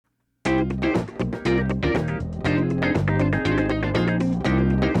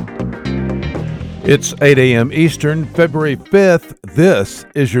It's 8 a.m. Eastern, February 5th. This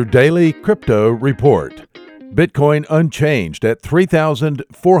is your daily crypto report. Bitcoin unchanged at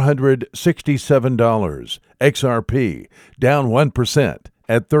 $3,467. XRP down 1%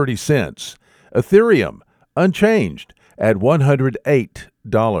 at 30 cents. Ethereum unchanged at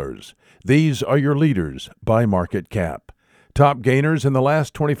 $108. These are your leaders by market cap. Top gainers in the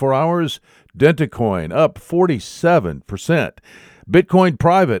last 24 hours, DentaCoin up 47%. Bitcoin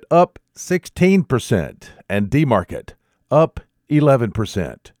Private up 16%, and DMarket up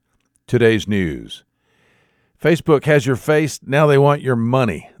 11%. Today's news. Facebook has your face, now they want your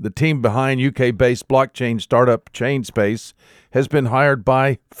money. The team behind UK-based blockchain startup Chainspace has been hired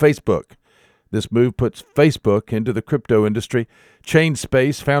by Facebook. This move puts Facebook into the crypto industry.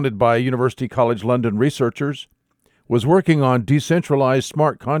 Chainspace, founded by University College London researchers, was working on decentralized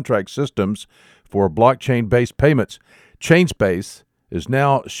smart contract systems for blockchain-based payments. Chainspace is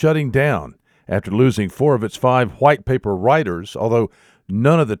now shutting down after losing 4 of its 5 white paper writers, although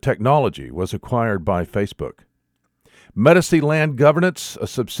none of the technology was acquired by Facebook. Medici Land Governance, a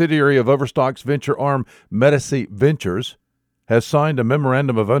subsidiary of Overstock's venture arm Medici Ventures, has signed a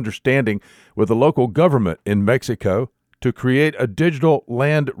memorandum of understanding with the local government in Mexico to create a digital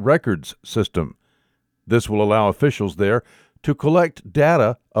land records system. This will allow officials there to collect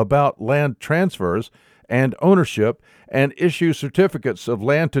data about land transfers and ownership and issue certificates of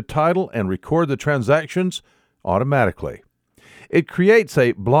land to title and record the transactions automatically. It creates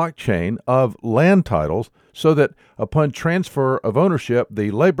a blockchain of land titles so that upon transfer of ownership,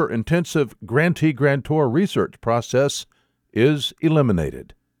 the labor-intensive grantee-grantor research process is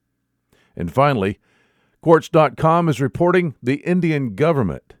eliminated. And finally, Quartz.com is reporting the Indian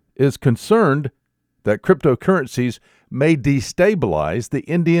government is concerned that cryptocurrencies may destabilize the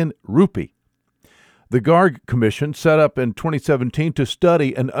Indian rupee. The Garg Commission, set up in 2017 to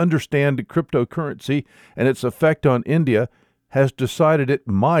study and understand cryptocurrency and its effect on India, has decided it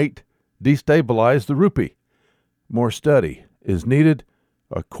might destabilize the rupee. More study is needed,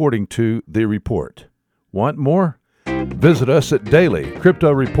 according to the report. Want more? Visit us at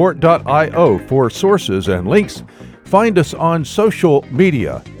dailycryptoreport.io for sources and links. Find us on social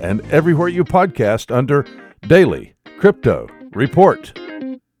media and everywhere you podcast under Daily Crypto Report.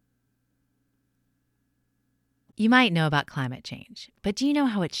 You might know about climate change, but do you know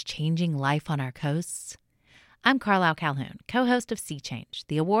how it's changing life on our coasts? I'm Carlisle Calhoun, co-host of Sea Change,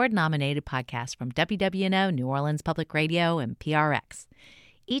 the award-nominated podcast from WWNO, New Orleans Public Radio, and PRX.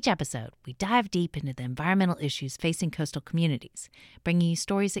 Each episode, we dive deep into the environmental issues facing coastal communities, bringing you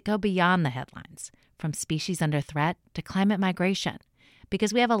stories that go beyond the headlines, from species under threat to climate migration.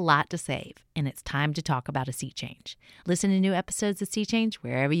 Because we have a lot to save, and it's time to talk about a sea change. Listen to new episodes of Sea Change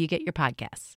wherever you get your podcasts.